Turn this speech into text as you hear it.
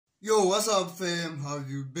Yo, what's up, fam? How have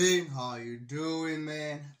you been? How you doing,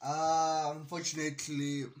 man?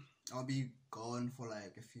 Unfortunately, I'll be gone for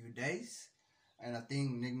like a few days, and I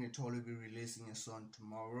think Nittoli will be releasing a song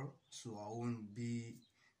tomorrow, so I won't be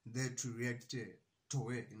there to react to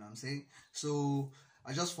it. You know what I'm saying? So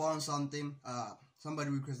I just found something.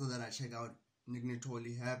 Somebody requested that I check out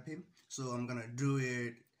Nittoli Happy, so I'm gonna do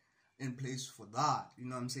it in place for that. You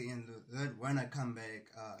know what I'm saying? And that when I come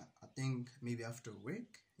back, I think maybe after a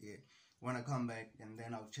week. Yeah, when I come back, and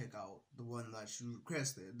then I'll check out the one that you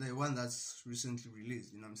requested, the one that's recently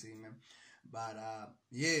released. You know what I'm saying, man? But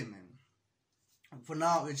yeah, man. For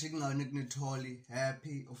now, we're checking out Nittoli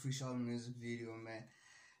Happy official music video, man.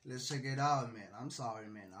 Let's check it out, man. I'm sorry,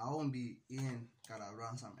 man. I won't be in. Gotta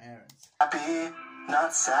run some errands. Happy,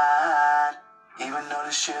 not sad. Even though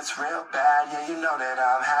the shit's real bad, yeah, you know that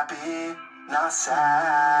I'm happy, not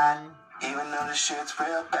sad. Even though the shit's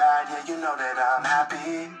real bad, yeah, you know that I'm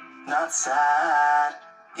happy, not sad.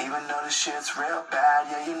 Even though the shit's real bad,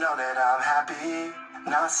 yeah, you know that I'm happy,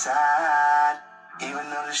 not sad. Even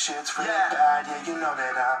though the shit's real bad, yeah, you know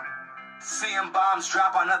that I'm seeing bombs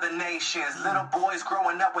drop on other nations. Little boys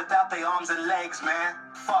growing up without their arms and legs, man.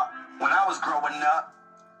 Fuck, when I was growing up,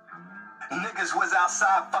 niggas was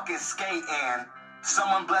outside fucking skating.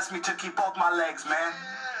 Someone blessed me to keep both my legs, man.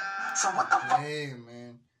 So what the fuck? Hey,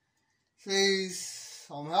 man. Says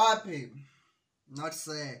I'm happy, not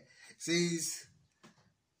sad. Says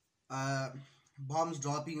bombs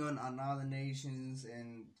dropping on other nations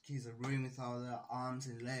and kids are growing without their arms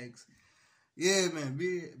and legs. Yeah, man,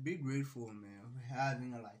 be grateful, man, for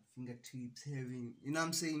having like fingertips, having, you know what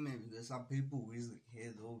I'm saying, man, because some people really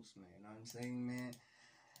hear those, man, you know what I'm saying, man.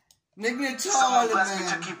 Someone blessed me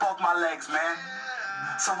to keep both my legs, man.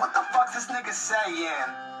 So what the fuck's this nigga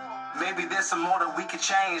saying? Maybe there's some more that we could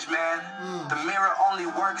change, man. The mirror only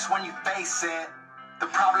works when you face it. The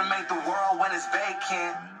problem ain't the world when it's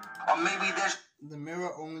vacant. Or maybe there's... The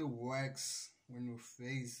mirror only works when you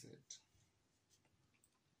face it.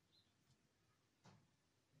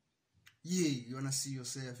 Yeah, you wanna see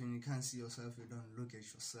yourself and you can't see yourself, you don't look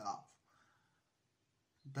at yourself.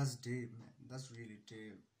 That's deep, man. That's really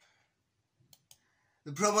deep.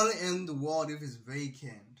 The problem in the world if it's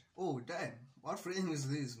vacant. Oh, damn. What frame is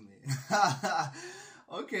this, man?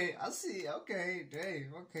 Okay, I see. Okay,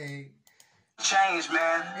 Dave. Okay. Change,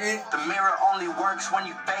 man. The mirror only works when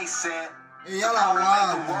you face it. Y'all are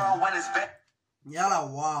wild, the world when it's y'all are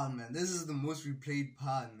wild, man. This is the most replayed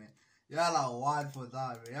part, man. Y'all are wild for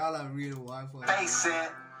that, man. Y'all are really wild for that. Face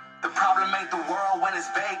it. The problem ain't the world when it's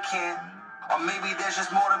vacant. Or maybe there's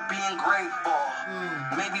just more to being grateful.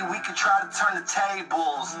 Maybe we could try to turn the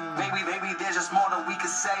tables. Maybe there's just more that we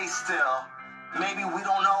could say still. Maybe we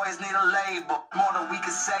don't always need a label. More than we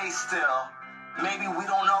could say still. Maybe we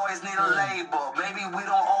don't always need a label. Maybe we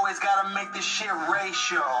don't always gotta make this shit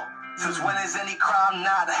racial. Since when is any crime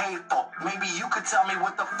not hateful? Maybe you could tell me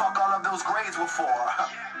what the fuck all of those grades were for.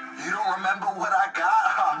 You don't remember what I got?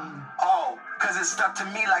 Oh, cause it stuck to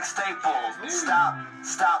me like staples.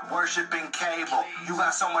 Stop worshiping cable. You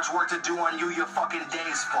got so much work to do on you, your fucking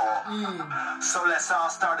day's full. So let's all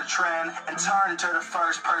start a trend and turn to the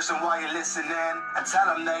first person while you're listening. And tell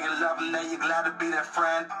them that you love them, that you're glad to be their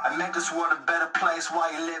friend. And make this world a better place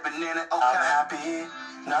while you're living in it. Okay. I'm happy,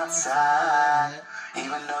 not sad.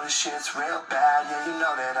 Even though the shit's real bad, yeah, you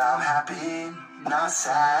know that I'm happy, not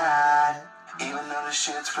sad. Even though the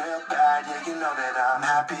shit's real bad, yeah, you know that I'm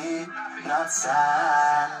happy, not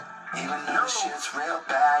sad. Even though the shit's real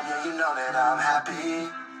bad, yeah, you know that I'm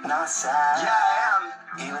happy, not sad. Yeah,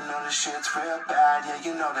 I am. Even though the shit's real bad,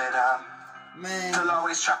 yeah, you know that I'm. Man, still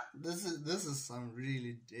always try. This is some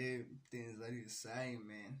really deep things that he's saying,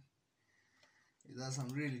 man. There's some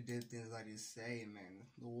really deep things that he's saying, man.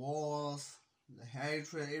 The wars, the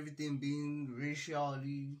hatred, everything being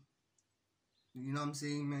racially, you know what I'm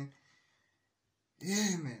saying, man.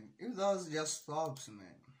 Yeah, man. If those just stops,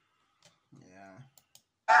 man. Yeah.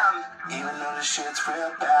 Even though the shit's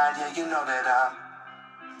real bad, yeah, you know that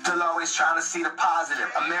I'm still always trying to see the positive.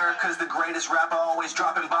 America's the greatest rapper, always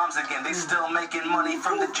dropping bombs again. They still making money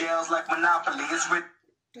from the jails like Monopoly. It's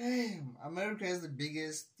damn, America is the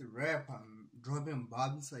biggest rapper, dropping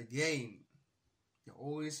bombs again. They're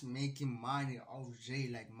always making money off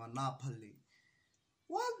jail like Monopoly.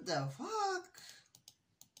 What the fuck?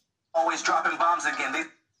 Always dropping bombs again. They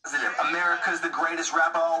positive. America's the greatest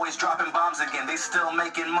rapper, always dropping bombs again. They still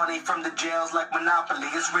making money from the jails like Monopoly.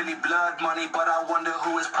 It's really blood money, but I wonder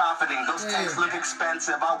who is profiting. Those tanks look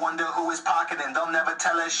expensive. I wonder who is pocketing. They'll never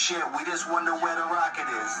tell us shit. We just wonder where the rocket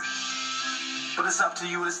is. But it's up to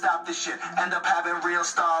you to stop this shit. End up having real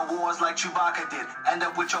Star Wars like Chewbacca did. End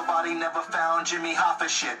up with your body never found Jimmy Hoffa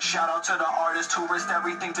shit. Shout out to the artist who risked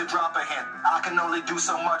everything to drop a hint. I can only do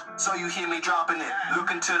so much, so you hear me dropping it.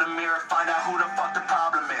 Look into the mirror, find out who the fuck the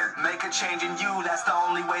problem is. Make a change in you, that's the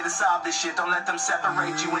only way to solve this shit. Don't let them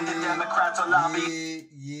separate you into Democrats or lobby.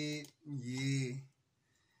 Yeah.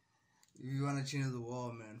 If you wanna change the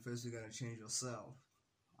world, man, first you gotta change yourself.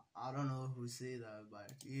 I don't know who say that,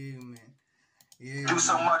 but yeah, man. Yeah, do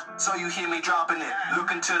so much, so you hear me dropping it. Look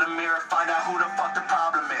into the mirror, find out who the fuck the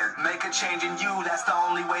problem is. Make a change in you, that's the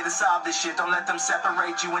only way to solve this shit. Don't let them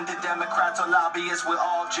separate you into Democrats or lobbyists. We're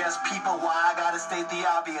all just people, why I gotta state the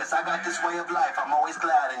obvious. I got this way of life, I'm always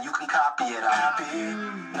glad and you can copy it. I'm happy,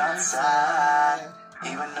 not sad.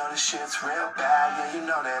 Even though the shit's real bad, yeah, you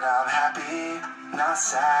know that I'm happy, not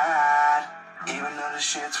sad. Even though the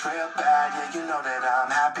shit's real bad, yeah, you know that I'm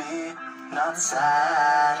happy, not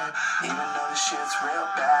sad. Even though the shit's real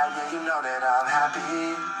bad, yeah, you know that I'm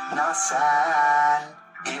happy, not sad.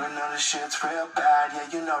 Even though the shit's real bad, yeah,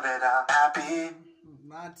 you know that I'm happy,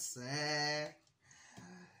 not sad.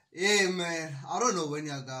 Yeah, man, I don't know when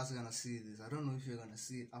y'all guys are gonna see this. I don't know if you're gonna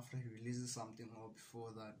see it after he releases something or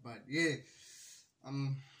before that, but yeah, I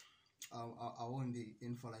won't be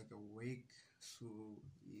in for like a week, so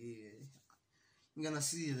yeah, I'm gonna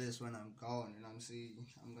see this when I'm gone, and I'm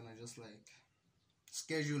gonna just like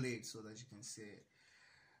schedule it so that you can see it.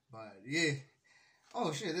 But yeah,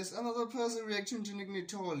 oh shit, there's another person reacting to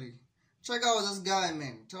Nittoli. Check out this guy,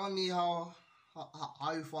 man. Tell me how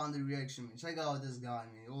you found the reaction, man. Check out this guy,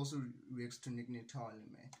 man. He also reacts to Nittoli,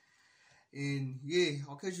 man. And yeah,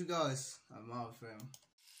 I'll catch you guys. I'm out, fam.